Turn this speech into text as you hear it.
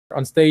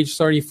on stage.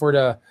 Sorry for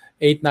the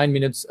 8-9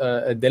 minutes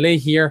delay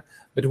here,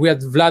 but we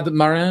had Vlad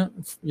Marin,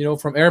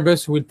 from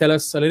Airbus, who will tell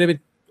us a little bit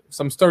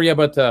some story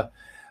about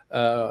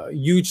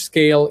huge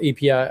scale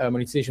API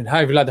monetization.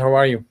 Hi, Vlad, how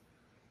are you?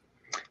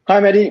 Hi,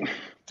 Mehdi.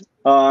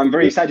 I'm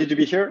very excited to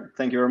be here.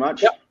 Thank you very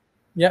much.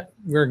 Yeah,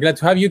 we're glad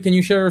to have you. Can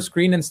you share your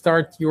screen and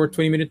start your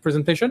 20-minute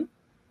presentation?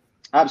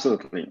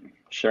 Absolutely.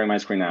 Sharing my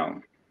screen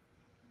now.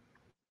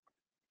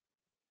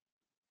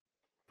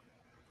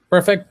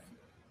 Perfect.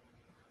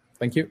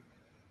 Thank you.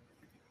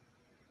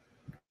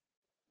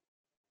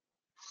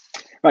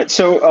 Right.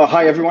 So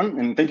hi, everyone,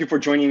 and thank you for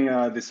joining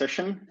this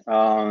session.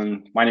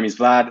 My name is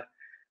Vlad.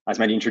 As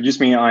Mehdi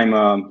introduced me, I'm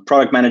a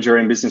product manager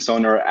and business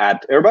owner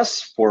at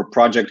Airbus for a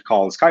project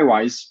called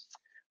Skywise,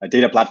 a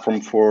data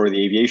platform for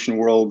the aviation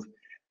world.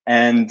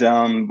 And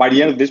by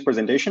the end of this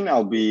presentation,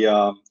 I'll be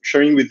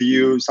sharing with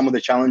you some of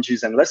the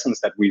challenges and lessons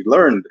that we've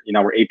learned in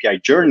our API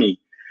journey.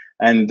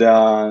 And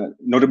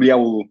notably, I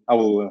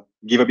will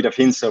give a bit of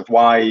hints of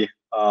why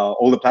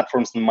all the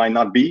platforms might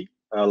not be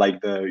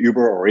like the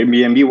Uber or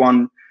Airbnb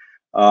one,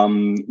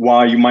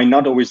 why you might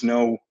not always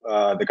know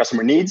the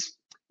customer needs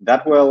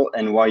that well,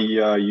 and why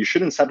you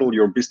shouldn't settle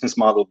your business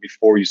model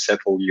before you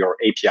settle your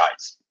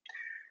APIs.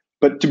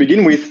 But to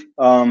begin with,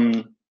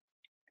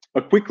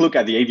 a quick look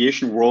at the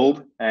aviation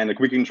world and a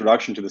quick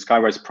introduction to the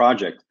Skywise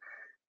project.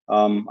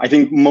 I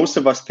think most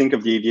of us think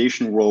of the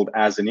aviation world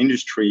as an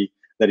industry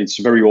that it's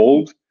very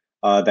old,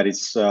 that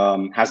it's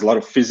has a lot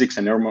of physics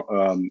and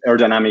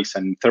aerodynamics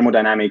and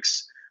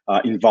thermodynamics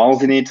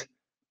involved in it,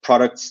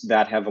 products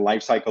that have a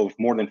life cycle of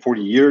more than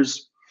 40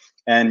 years.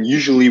 And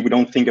usually we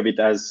don't think of it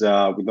as,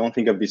 we don't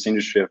think of this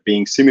industry of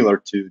being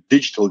similar to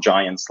digital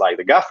giants like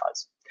the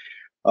GAFAs.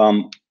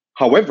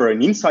 However,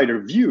 an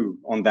insider view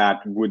on that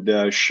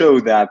would show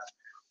that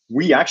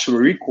we actually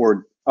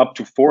record up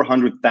to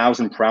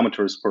 400,000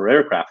 parameters per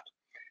aircraft.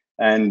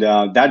 And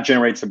that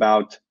generates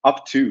about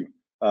up to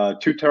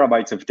 2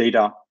 terabytes of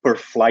data per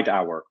flight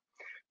hour.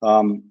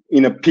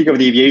 In a peak of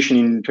the aviation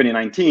in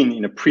 2019,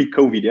 in a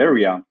pre-COVID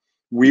area,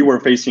 we were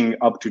facing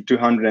up to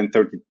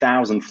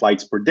 230,000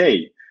 flights per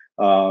day,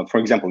 for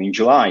example, in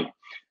July.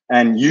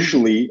 And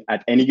usually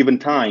at any given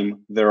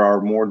time, there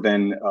are more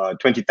than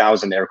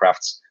 20,000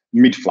 aircrafts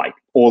mid-flight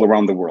all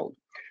around the world.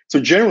 So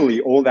generally,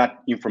 all that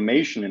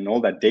information and all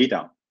that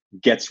data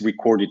gets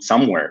recorded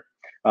somewhere,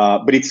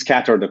 but it's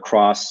scattered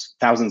across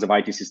thousands of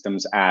IT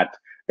systems at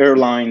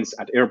airlines,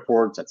 at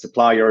airports, at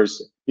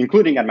suppliers,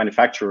 including at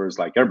manufacturers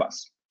like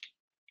Airbus.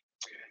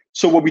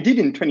 So what we did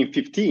in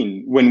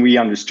 2015, when we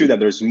understood that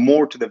there's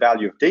more to the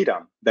value of data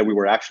that we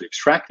were actually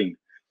extracting,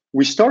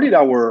 we started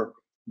our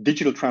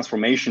digital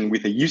transformation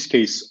with a use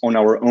case on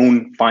our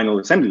own final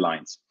assembly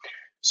lines.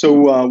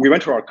 So we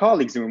went to our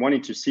colleagues and we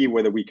wanted to see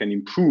whether we can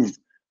improve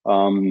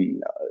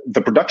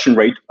the production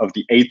rate of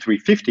the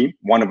A350,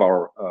 one of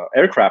our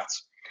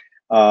aircrafts,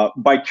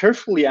 by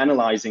carefully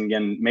analyzing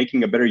and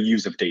making a better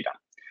use of data.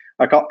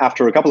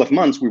 After a couple of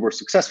months, we were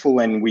successful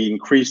and we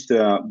increased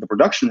the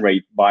production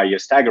rate by a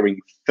staggering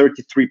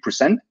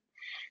 33%.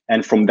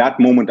 And from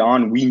that moment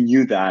on, we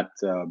knew that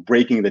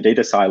breaking the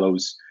data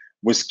silos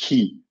was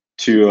key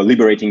to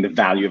liberating the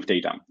value of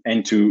data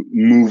and to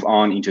move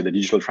on into the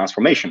digital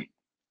transformation.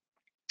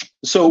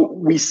 So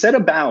we set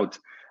about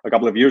a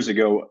couple of years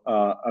ago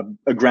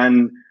a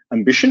grand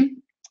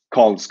ambition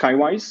called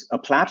Skywise, a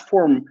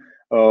platform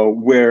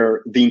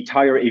where the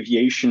entire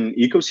aviation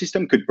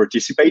ecosystem could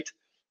participate,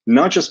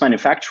 not just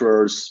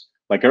manufacturers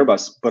like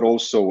Airbus, but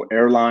also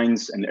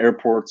airlines and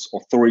airports,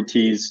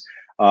 authorities,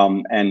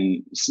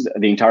 and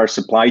the entire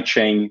supply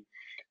chain,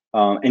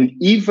 and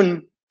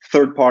even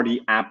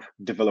third-party app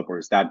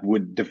developers that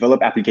would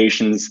develop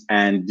applications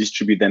and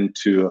distribute them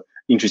to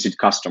interested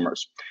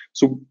customers.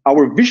 So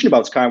our vision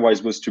about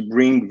Skywise was to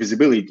bring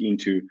visibility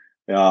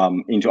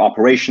into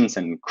operations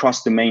and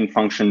cross-domain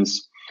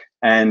functions,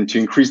 and to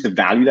increase the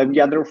value that we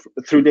gather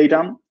through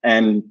data,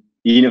 and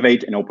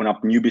innovate and open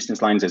up new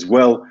business lines as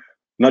well,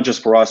 not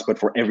just for us, but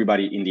for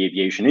everybody in the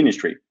aviation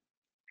industry.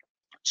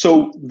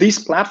 So this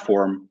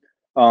platform,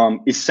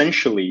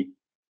 essentially,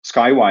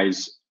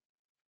 Skywise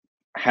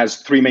has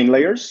 3 main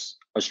layers: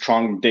 a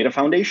strong data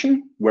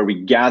foundation, where we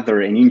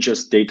gather and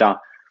ingest data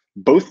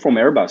both from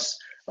Airbus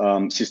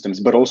systems,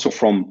 but also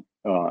from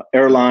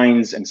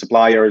airlines and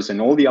suppliers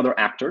and all the other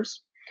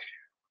actors.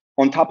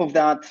 On top of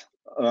that,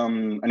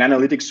 an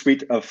analytics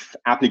suite of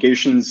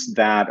applications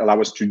that allow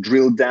us to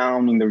drill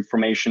down in the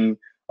information,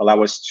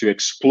 allow us to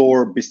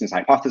explore business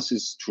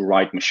hypotheses, to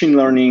write machine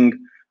learning,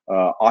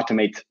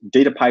 automate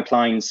data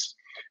pipelines.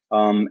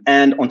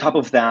 And on top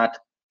of that,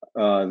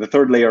 the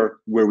third layer,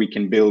 where we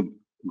can build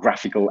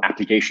graphical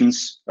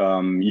applications,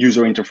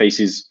 user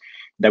interfaces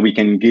that we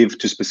can give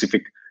to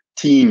specific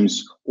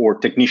teams or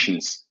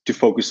technicians to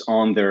focus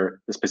on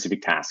their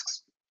specific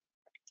tasks.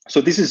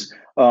 So this is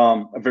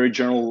a very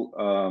general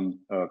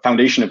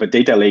foundation of a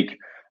data lake,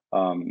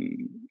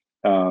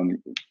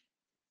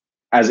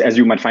 as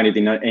you might find it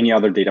in any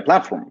other data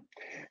platform.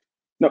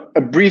 Now,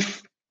 a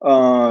brief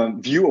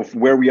view of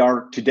where we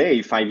are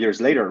today, 5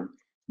 years later.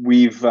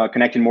 we've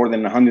connected more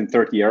than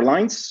 130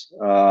 airlines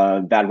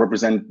that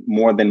represent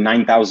more than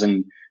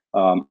 9,000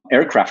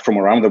 aircraft from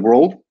around the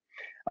world.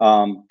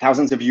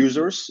 Thousands of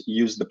users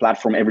use the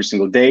platform every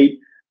single day,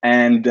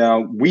 and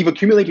we've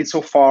accumulated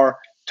so far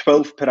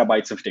 12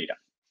 petabytes of data.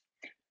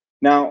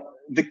 Now,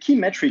 the key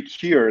metric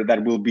here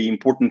that will be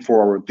important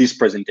for this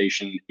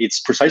presentation,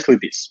 it's precisely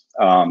this,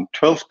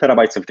 12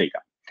 petabytes of data.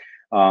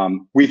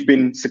 We've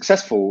been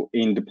successful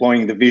in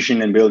deploying the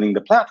vision and building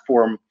the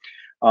platform,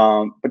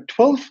 but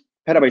 12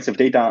 petabytes of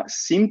data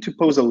seem to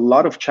pose a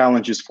lot of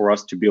challenges for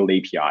us to build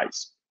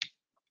APIs.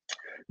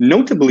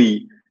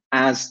 Notably,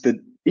 as the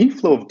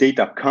inflow of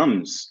data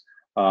comes,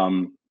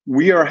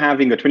 we are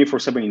having a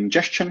 24/7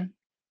 ingestion.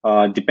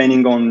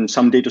 Depending on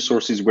some data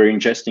sources, we're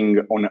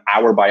ingesting on an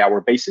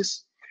hour-by-hour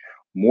basis.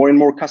 More and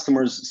more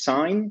customers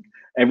sign.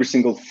 Every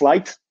single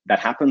flight that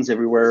happens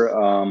everywhere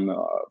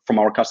from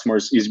our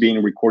customers is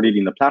being recorded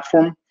in the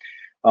platform.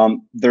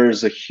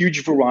 There's a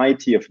huge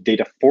variety of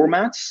data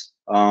formats.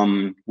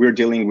 We're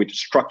dealing with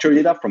structured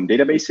data from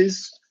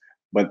databases,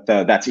 but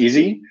that's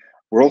easy.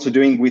 We're also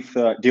dealing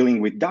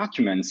with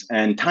documents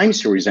and time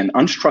series and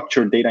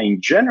unstructured data in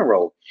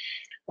general.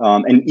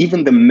 And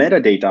even the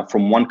metadata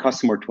from one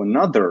customer to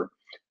another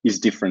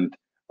is different.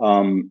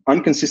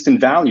 Inconsistent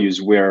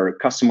values where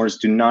customers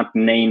do not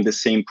name the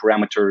same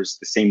parameters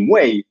the same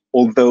way,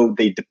 although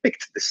they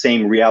depict the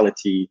same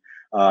reality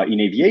in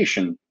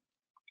aviation.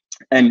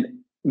 And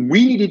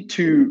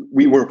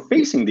we were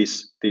facing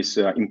this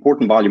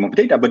important volume of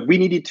data, but we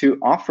needed to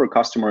offer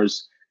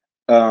customers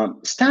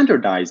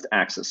standardized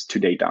access to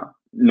data,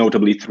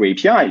 notably through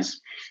APIs.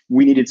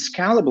 We needed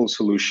scalable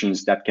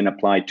solutions that can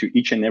apply to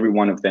each and every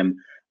one of them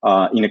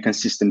in a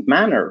consistent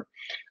manner.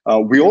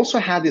 We also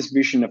had this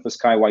vision of a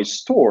Skywise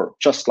store,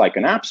 just like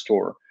an app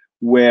store,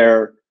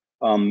 where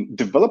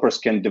developers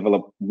can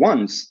develop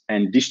once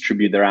and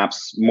distribute their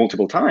apps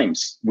multiple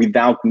times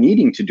without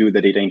needing to do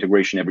the data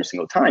integration every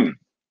single time.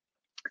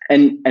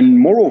 And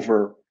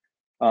moreover,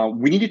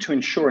 we needed to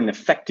ensure an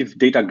effective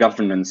data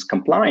governance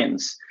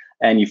compliance.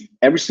 And if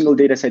every single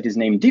data set is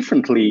named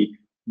differently,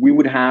 we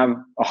would have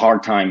a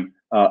hard time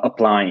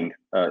applying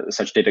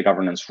such data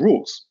governance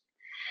rules.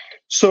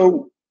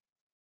 So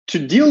to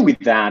deal with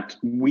that,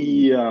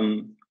 we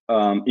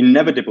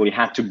inevitably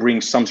had to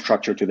bring some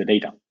structure to the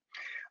data.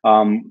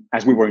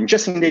 As we were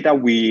ingesting data,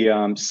 we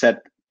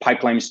set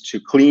pipelines to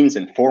cleanse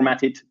and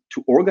format it,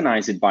 to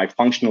organize it by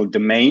functional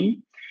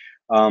domain,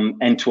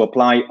 and to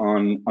apply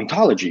on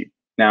ontology.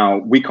 Now,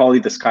 we call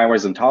it the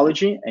Skywise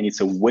ontology, and it's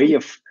a way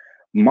of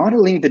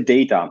modeling the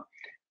data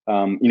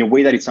in a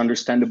way that it's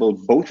understandable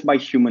both by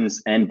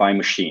humans and by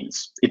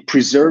machines. It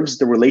preserves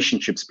the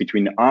relationships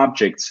between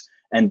objects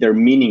and their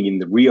meaning in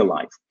the real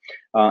life.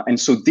 And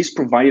so this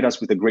provided us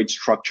with a great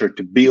structure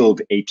to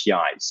build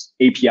APIs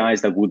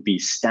that would be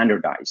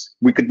standardized.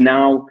 We could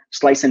now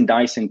slice and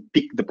dice and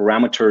pick the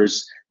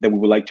parameters that we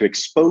would like to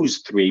expose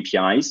through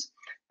APIs,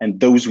 and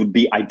those would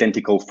be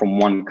identical from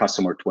one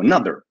customer to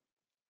another.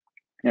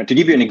 Now, to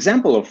give you an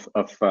example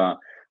of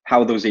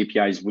how those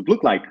APIs would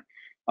look like,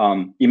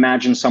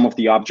 imagine some of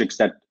the objects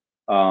that,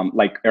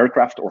 like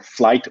aircraft or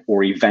flight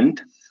or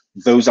event,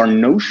 those are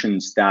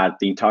notions that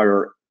the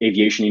entire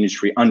aviation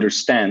industry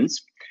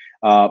understands,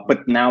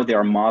 but now they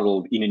are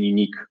modeled in a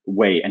unique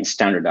way and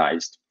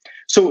standardized.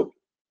 So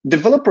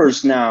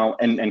developers now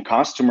and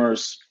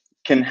customers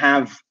can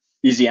have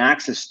easy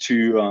access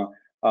to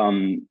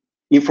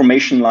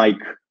information like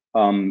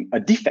a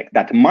defect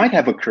that might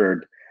have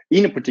occurred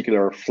in a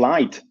particular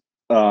flight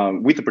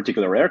with a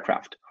particular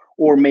aircraft,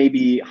 or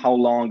maybe how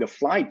long a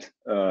flight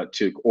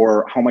took,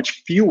 or how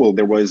much fuel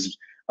there was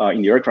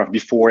in the aircraft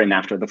before and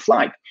after the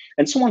flight,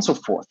 and so on and so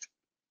forth.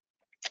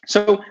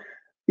 So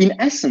in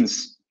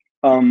essence,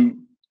 the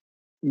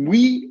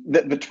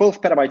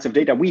 12 petabytes of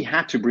data, we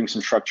had to bring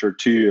some structure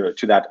to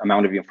that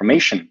amount of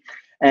information.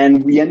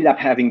 And we ended up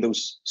having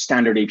those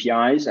standard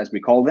APIs, as we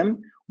call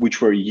them,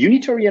 which were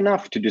unitary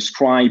enough to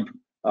describe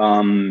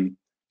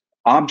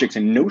objects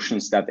and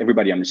notions that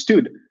everybody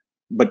understood,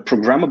 but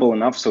programmable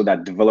enough so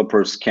that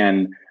developers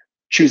can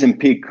choose and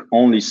pick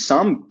only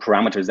some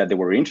parameters that they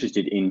were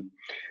interested in.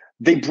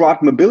 They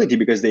brought mobility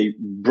because they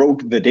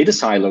broke the data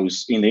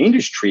silos in the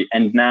industry,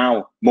 and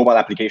now mobile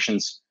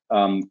applications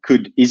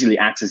could easily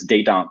access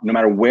data no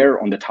matter where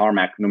on the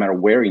tarmac, no matter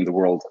where in the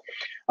world.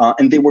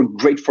 And they were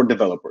great for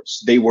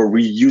developers. They were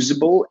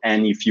reusable,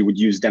 and if you would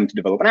use them to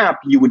develop an app,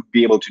 you would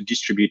be able to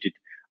distribute it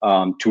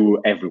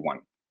to everyone.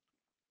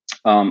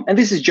 And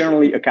this is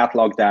generally a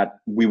catalog that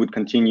we would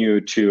continue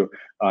to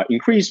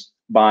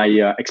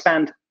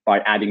expand by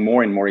adding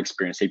more and more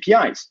experienced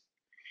APIs.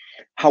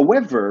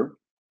 However,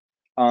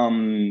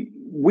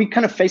 we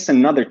kind of faced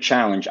another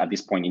challenge at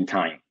this point in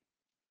time.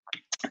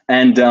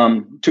 And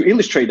to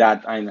illustrate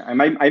that,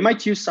 I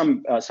might use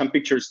some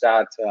pictures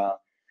that,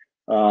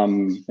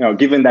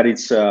 given that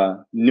it's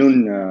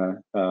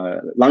noon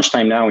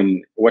lunchtime now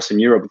in Western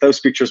Europe, those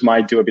pictures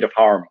might do a bit of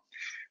harm.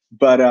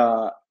 But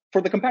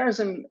for the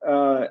comparison,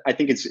 I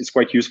think it's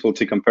quite useful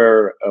to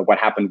compare what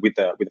happened with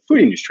the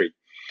food industry.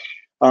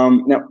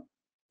 Now,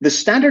 the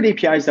standard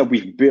APIs that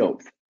we've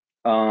built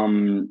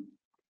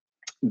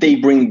they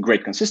bring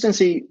great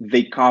consistency.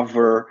 They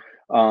cover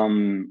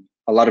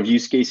a lot of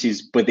use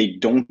cases, but they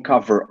don't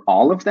cover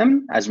all of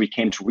them, as we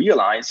came to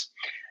realize.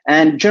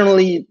 And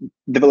generally,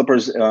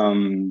 developers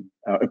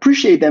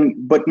appreciate them,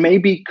 but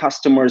maybe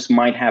customers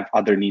might have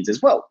other needs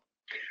as well.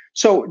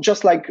 So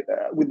just like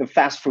with the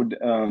fast food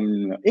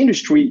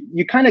industry,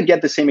 you kind of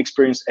get the same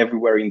experience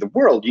everywhere in the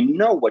world. You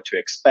know what to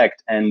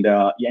expect, and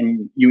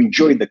you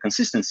enjoy the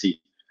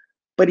consistency.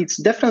 But it's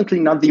definitely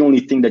not the only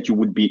thing that you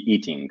would be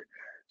eating.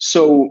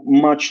 So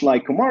much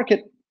like a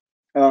market,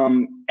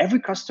 every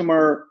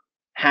customer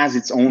has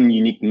its own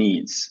unique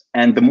needs.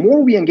 And the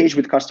more we engage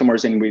with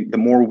customers and the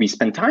more we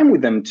spend time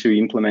with them to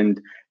implement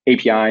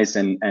APIs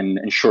and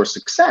ensure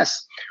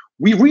success,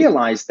 we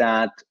realize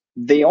that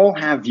they all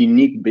have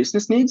unique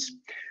business needs.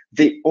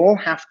 They all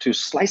have to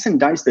slice and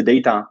dice the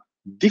data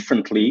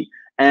differently.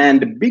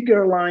 And a big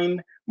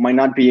airline might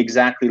not be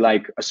exactly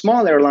like a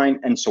small airline,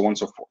 and so on and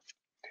so forth.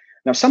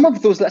 Now, some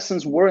of those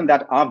lessons weren't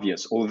that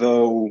obvious,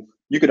 although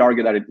you could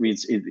argue that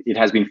it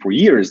has been for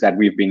years that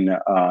we've been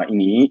in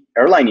the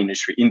airline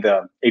industry, in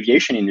the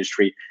aviation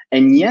industry,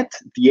 and yet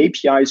the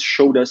APIs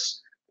showed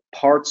us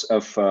parts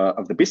of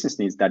the business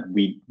needs that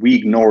we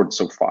ignored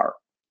so far.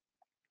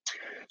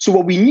 So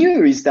what we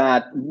knew is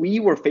that we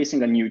were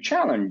facing a new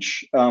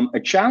challenge, a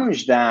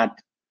challenge that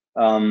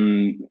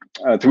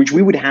through which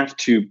we would have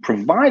to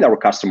provide our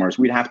customers,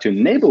 we'd have to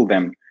enable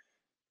them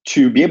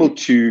to be able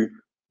to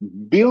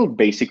build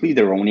basically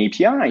their own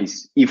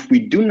APIs. If we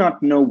do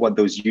not know what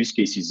those use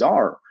cases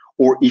are,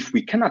 or if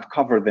we cannot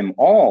cover them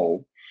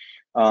all,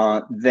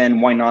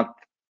 then why not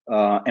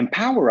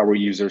empower our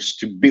users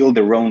to build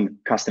their own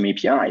custom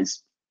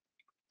APIs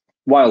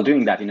while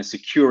doing that in a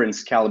secure and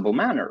scalable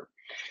manner?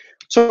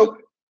 So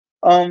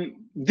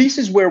this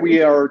is where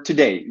we are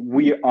today.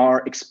 We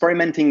are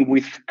experimenting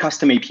with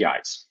custom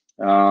APIs.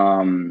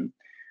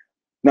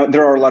 Now,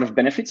 there are a lot of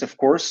benefits, of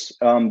course.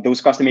 Those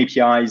custom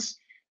APIs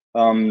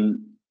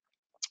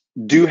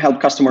do help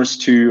customers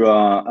to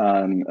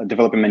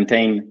develop and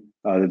maintain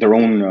their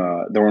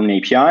own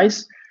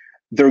APIs.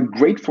 They're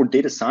great for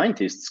data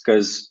scientists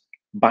because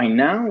by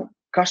now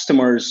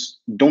customers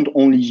don't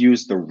only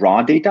use the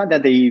raw data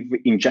that they've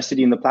ingested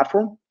in the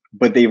platform,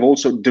 but they've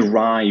also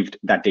derived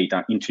that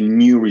data into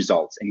new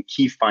results and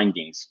key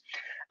findings.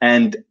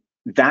 And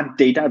that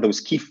data,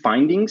 those key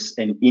findings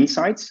and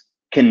insights,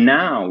 can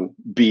now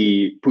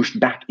be pushed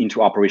back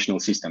into operational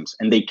systems,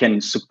 and they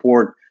can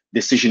support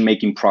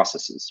decision-making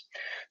processes.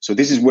 So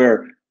this is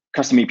where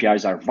custom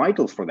APIs are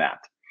vital for that.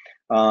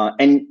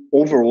 And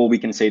overall, we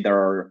can say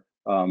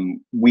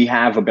we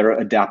have a better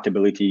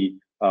adaptability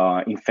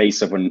in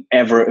face of an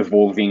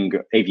ever-evolving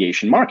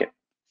aviation market,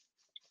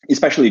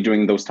 especially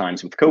during those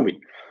times with COVID.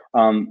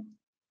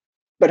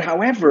 But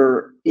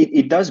however,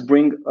 it does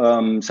bring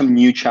some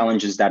new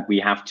challenges that we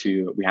have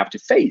to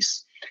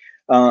face.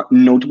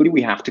 Notably,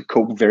 we have to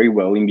cope very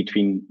well in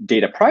between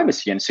data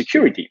privacy and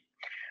security.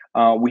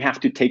 We have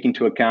to take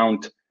into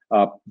account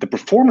the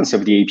performance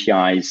of the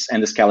APIs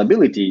and the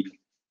scalability,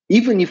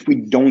 even if we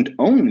don't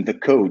own the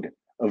code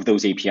of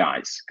those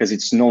APIs, because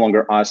it's no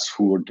longer us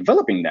who are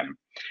developing them.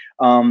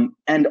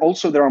 And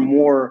also, there are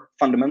more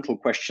fundamental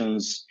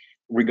questions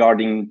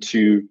regarding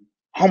to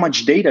how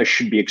much data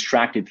should be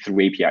extracted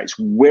through APIs.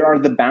 Where are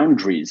the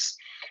boundaries?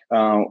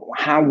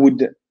 How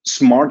would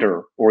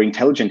smarter or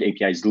intelligent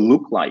APIs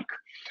look like?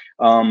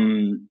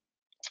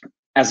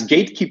 As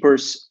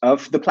gatekeepers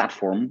of the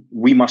platform,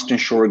 we must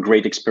ensure a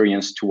great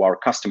experience to our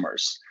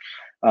customers.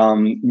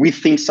 We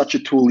think such a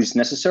tool is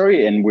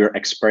necessary, and we're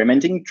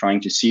experimenting,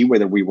 trying to see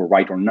whether we were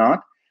right or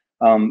not.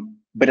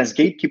 But as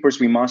gatekeepers,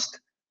 we must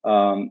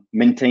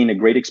maintain a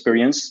great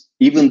experience,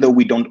 even though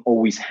we don't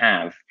always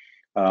have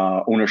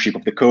ownership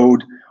of the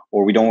code,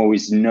 or we don't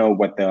always know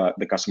what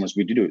the customers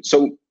would do.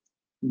 So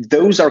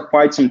those are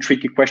quite some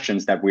tricky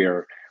questions that we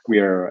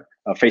are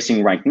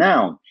facing right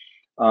now.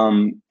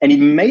 And it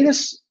made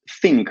us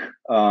think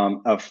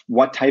of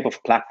what type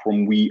of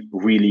platform we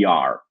really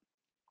are.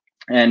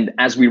 And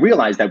as we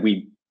realized that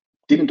we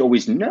didn't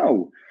always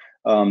know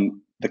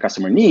the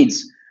customer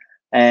needs,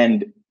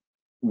 and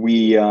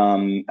we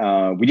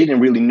didn't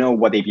really know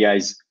what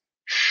APIs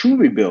should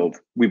we build.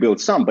 We built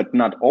some, but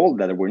not all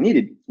that were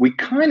needed. We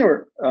kind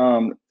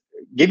of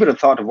gave it a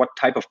thought of what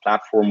type of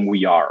platform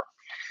we are.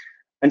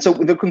 And so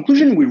the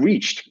conclusion we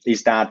reached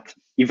is that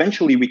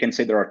eventually we can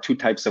say there are two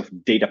types of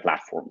data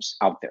platforms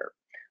out there.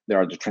 There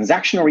are the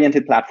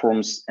transaction-oriented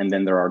platforms, and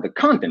then there are the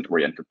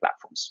content-oriented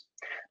platforms.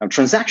 Now,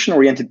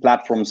 transaction-oriented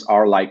platforms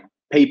are like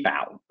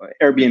PayPal,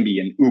 Airbnb,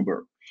 and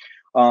Uber.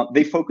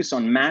 They focus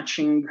on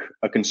matching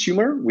a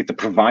consumer with a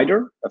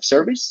provider of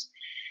service.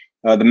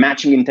 The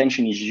matching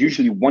intention is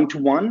usually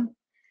one-to-one.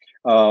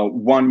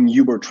 One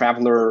Uber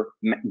traveler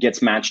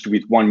gets matched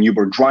with one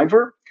Uber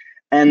driver,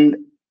 and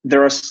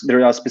there are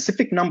a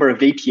specific number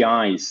of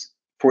APIs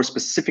for a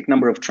specific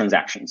number of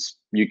transactions.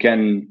 You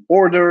can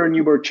order an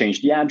Uber,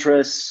 change the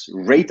address,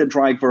 rate a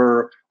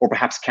driver, or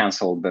perhaps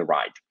cancel the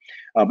ride.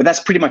 But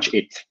that's pretty much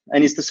it.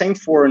 And it's the same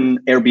for an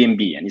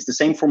Airbnb, and it's the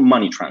same for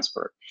money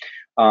transfer.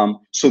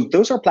 So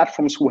those are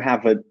platforms who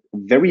have a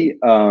very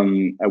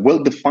a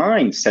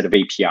well-defined set of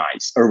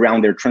APIs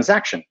around their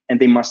transaction, and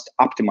they must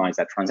optimize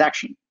that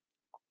transaction.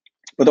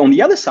 But on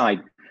the other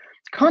side,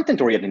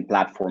 content-oriented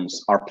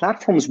platforms are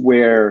platforms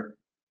where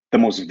the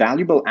most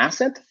valuable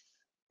asset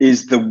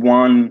is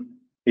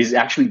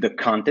actually the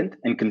content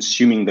and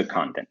consuming the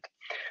content.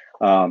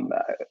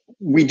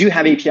 We do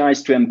have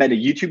APIs to embed a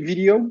YouTube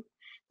video,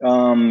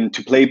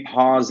 to play,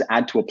 pause,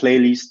 add to a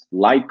playlist,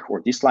 like or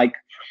dislike.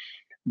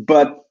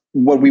 But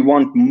what we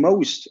want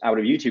most out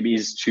of YouTube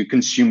is to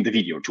consume the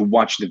video, to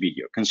watch the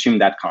video, consume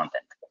that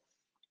content.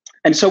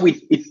 And so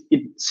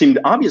it seemed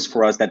obvious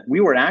for us that we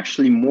were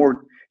actually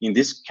more in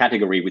this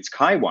category with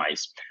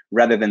Skywise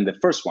rather than the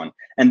first one.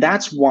 And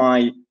that's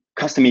why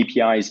custom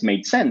APIs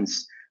made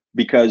sense,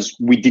 because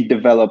we did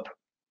develop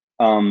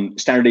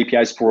standard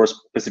APIs for a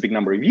specific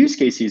number of use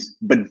cases.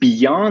 But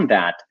beyond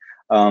that,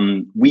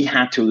 we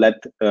had to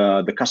let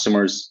the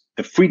customers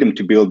the freedom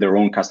to build their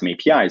own custom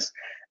APIs.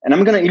 And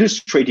I'm going to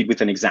illustrate it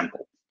with an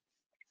example.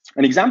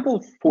 An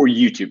example for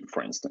YouTube,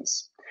 for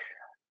instance.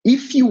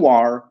 If you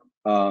are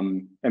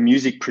a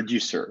music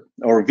producer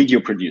or a video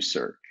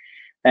producer,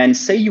 and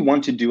say you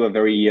want to do a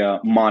very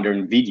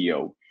modern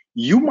video,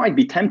 you might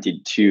be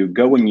tempted to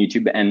go on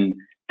YouTube and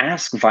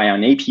ask via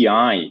an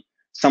API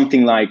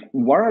something like,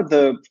 what are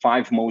the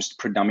 5 most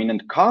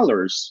predominant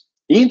colors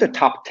in the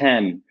top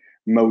 10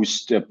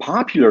 most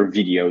popular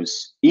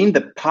videos in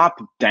the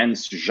pop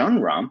dance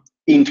genre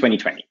in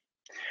 2020?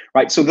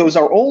 Right, so those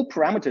are all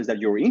parameters that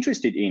you're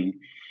interested in,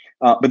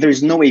 but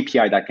there's no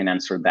API that can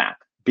answer that,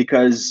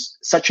 because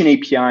such an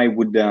API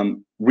would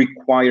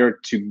require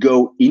to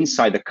go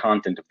inside the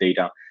content of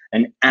data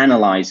and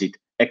analyze it,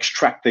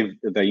 extract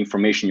the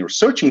information you're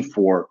searching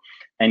for,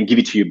 and give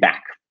it to you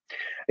back.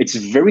 It's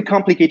very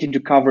complicated to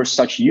cover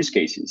such use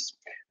cases.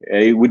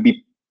 It would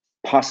be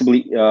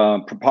probably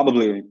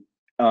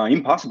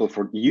impossible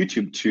for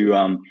YouTube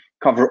to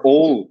cover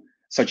all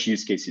such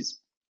use cases.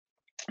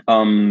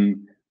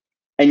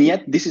 And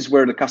yet, this is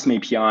where the custom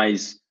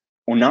APIs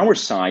on our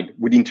side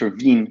would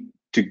intervene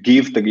to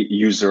give the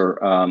user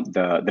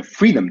the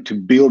freedom to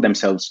build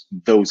themselves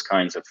those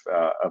kinds of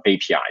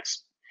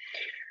APIs.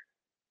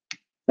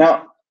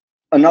 Now,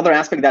 another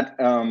aspect that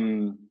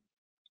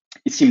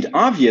it seemed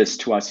obvious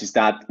to us is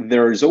that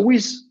there is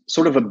always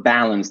sort of a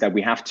balance that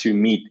we have to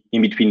meet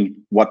in between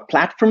what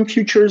platform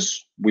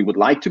features we would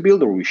like to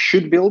build or we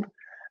should build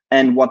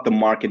and what the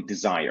market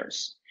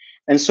desires.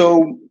 And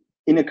so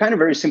in a kind of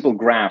very simple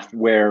graph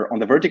where on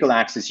the vertical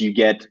axis you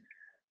get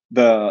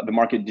the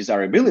market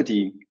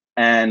desirability,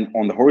 and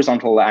on the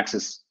horizontal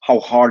axis how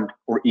hard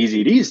or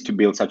easy it is to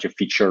build such a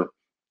feature,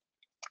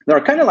 there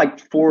are kind of like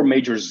 4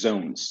 major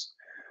zones.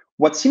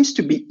 What seems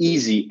to be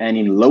easy and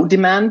in low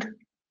demand,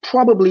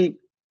 probably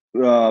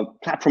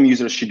platform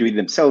users should do it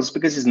themselves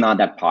because it's not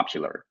that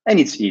popular and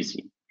it's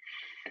easy.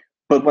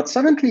 But what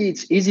suddenly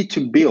it's easy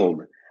to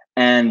build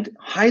and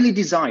highly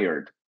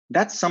desired,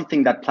 that's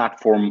something that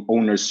platform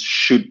owners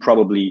should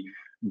probably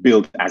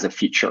build as a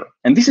feature.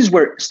 And this is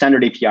where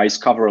standard APIs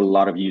cover a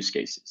lot of use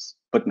cases,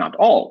 but not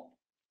all.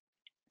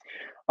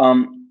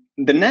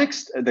 The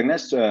next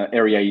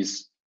area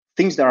is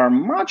things that are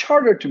much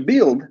harder to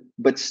build,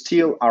 but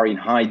still are in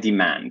high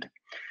demand.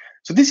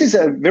 So this is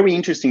a very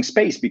interesting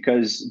space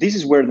because this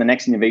is where the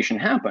next innovation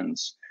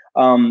happens.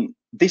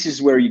 This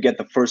is where you get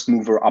the first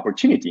mover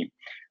opportunity.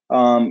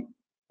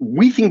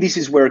 We think this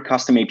is where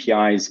custom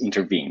APIs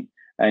intervene.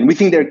 And we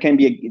think they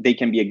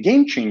can be a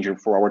game changer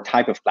for our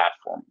type of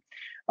platform.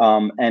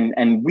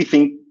 And we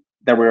think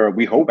that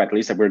we hope at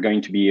least that we're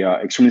going to be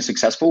extremely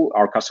successful.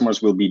 Our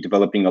customers will be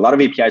developing a lot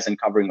of APIs and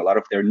covering a lot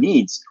of their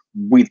needs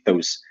with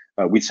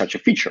such a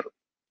feature.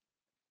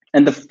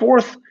 And the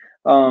fourth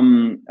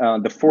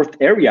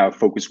area of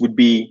focus would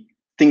be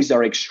things that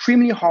are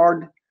extremely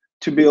hard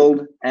to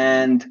build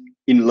and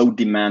in low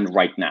demand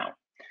right now.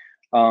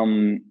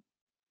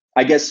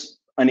 I guess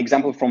an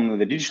example from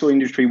the digital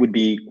industry would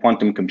be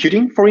quantum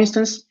computing, for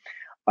instance.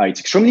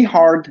 It's extremely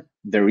hard.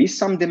 There is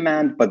some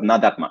demand, but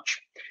not that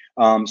much.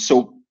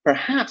 So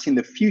perhaps in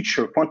the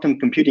future, quantum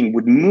computing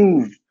would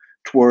move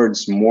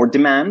towards more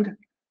demand,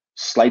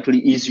 slightly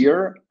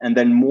easier, and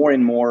then more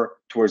and more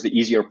towards the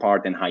easier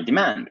part and high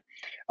demand.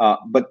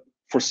 But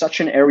for such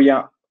an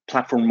area,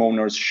 platform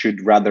owners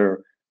should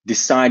rather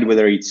decide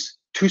whether it's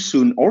too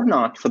soon or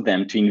not for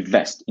them to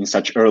invest in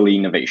such early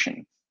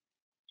innovation.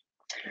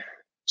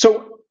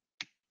 So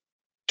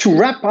to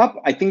wrap up,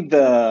 I think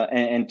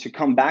and to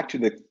come back to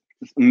the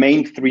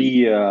main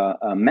 3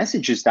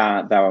 messages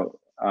that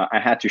I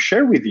had to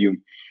share with you,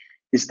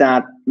 is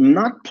that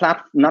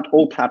not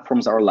all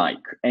platforms are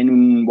alike.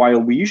 And while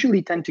we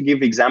usually tend to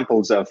give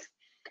examples of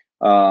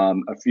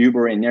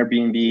Uber and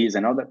Airbnbs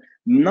and other,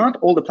 not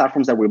all the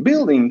platforms that we're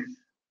building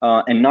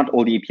and not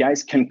all the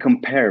APIs can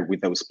compare with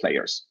those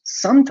players.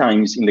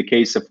 Sometimes in the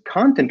case of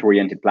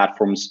content-oriented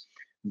platforms,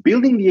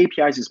 building the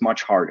APIs is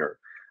much harder.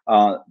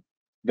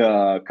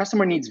 The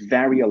customer needs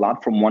vary a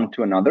lot from one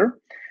to another,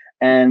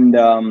 and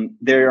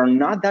they are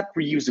not that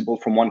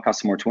reusable from one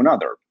customer to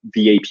another,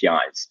 the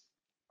APIs.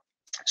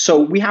 So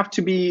we have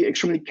to be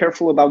extremely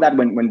careful about that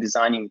when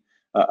designing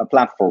a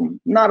platform.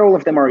 Not all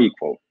of them are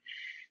equal.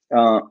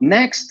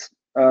 Next,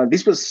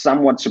 this was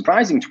somewhat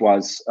surprising to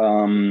us.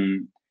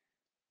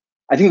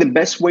 I think the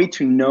best way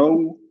to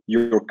know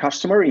your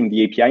customer in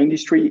the API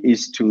industry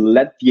is to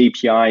let the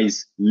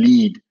APIs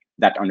lead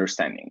that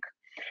understanding.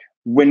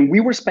 When we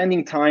were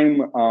spending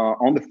time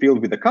on the field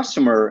with the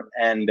customer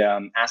and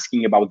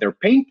asking about their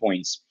pain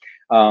points,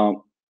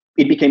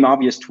 it became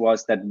obvious to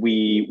us that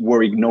we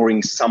were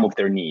ignoring some of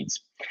their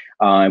needs.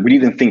 We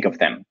didn't think of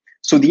them.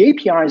 So the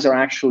APIs are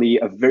actually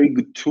a very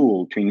good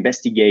tool to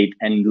investigate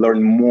and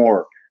learn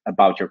more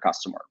about your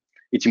customer.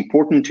 It's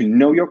important to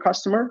know your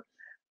customer,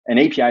 and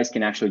APIs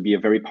can actually be a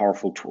very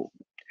powerful tool.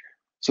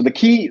 So the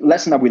key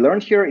lesson that we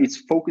learned here is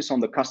focus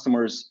on the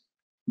customer's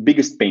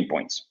biggest pain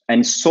points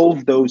and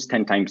solve those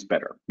 10 times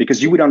better,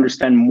 because you would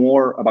understand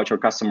more about your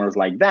customers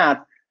like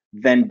that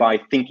than by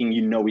thinking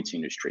you know its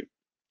industry.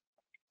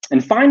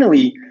 And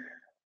finally,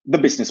 the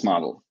business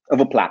model of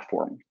a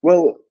platform.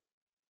 Well,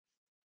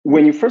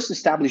 when you first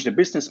establish the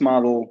business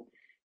model,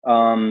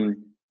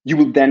 you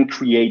will then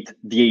create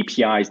the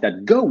APIs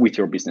that go with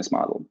your business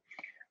model.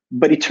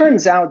 But it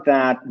turns out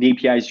that the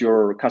APIs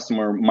your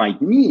customer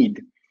might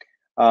need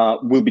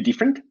will be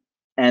different,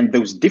 and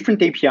those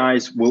different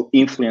APIs will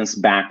influence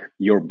back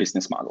your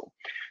business model.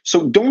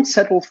 So don't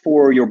settle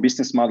for your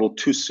business model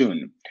too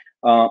soon.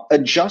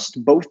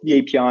 Adjust both the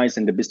APIs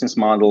and the business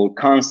model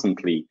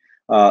constantly.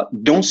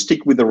 Don't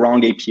stick with the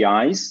wrong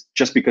APIs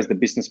just because the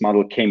business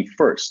model came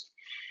first.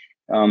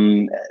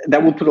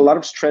 That will put a lot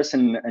of stress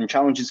and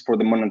challenges for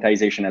the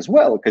monetization as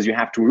well, because you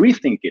have to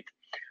rethink it,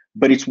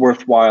 but it's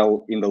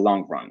worthwhile in the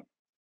long run.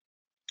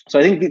 So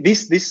I think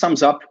this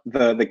sums up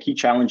the key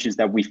challenges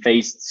that we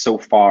faced so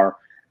far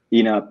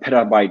in a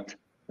petabyte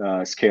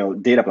scale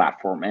data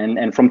platform.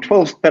 And from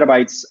 12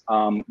 petabytes,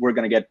 we're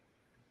going to get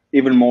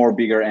even more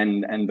bigger.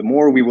 And the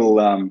more we will,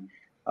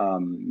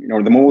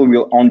 the more we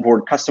will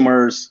onboard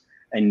customers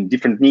and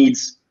different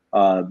needs,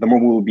 the more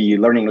we will be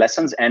learning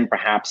lessons. And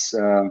perhaps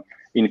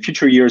in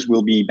future years,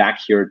 we'll be back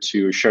here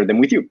to share them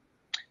with you.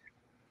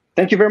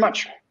 Thank you very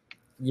much.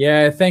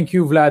 Yeah, thank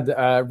you,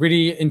 Vlad.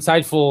 Really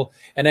insightful.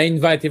 And I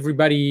invite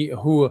everybody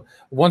who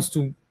wants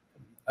to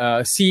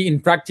see in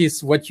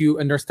practice what you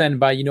understand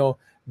by,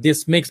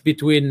 this mix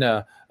between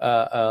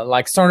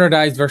like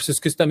standardized versus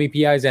custom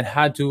APIs and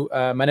how to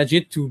manage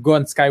it, to go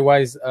on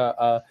Skywise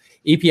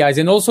APIs.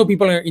 And also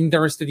people are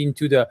interested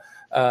into the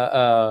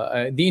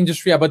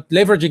industry about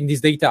leveraging this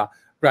data,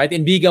 right?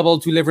 And being able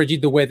to leverage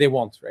it the way they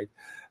want, right?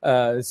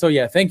 So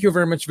yeah, thank you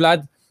very much,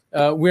 Vlad.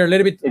 We're a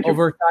little bit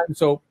over time,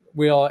 so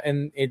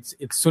and it's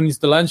soon is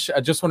the lunch. I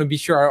just want to be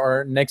sure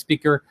our next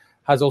speaker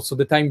has also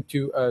the time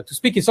to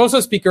speak. It's also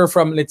a speaker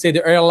from, let's say,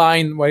 the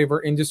airline,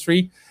 whatever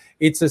industry.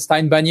 It's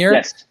Stein Banier.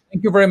 Yes.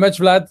 Thank you very much,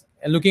 Vlad,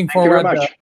 and looking forward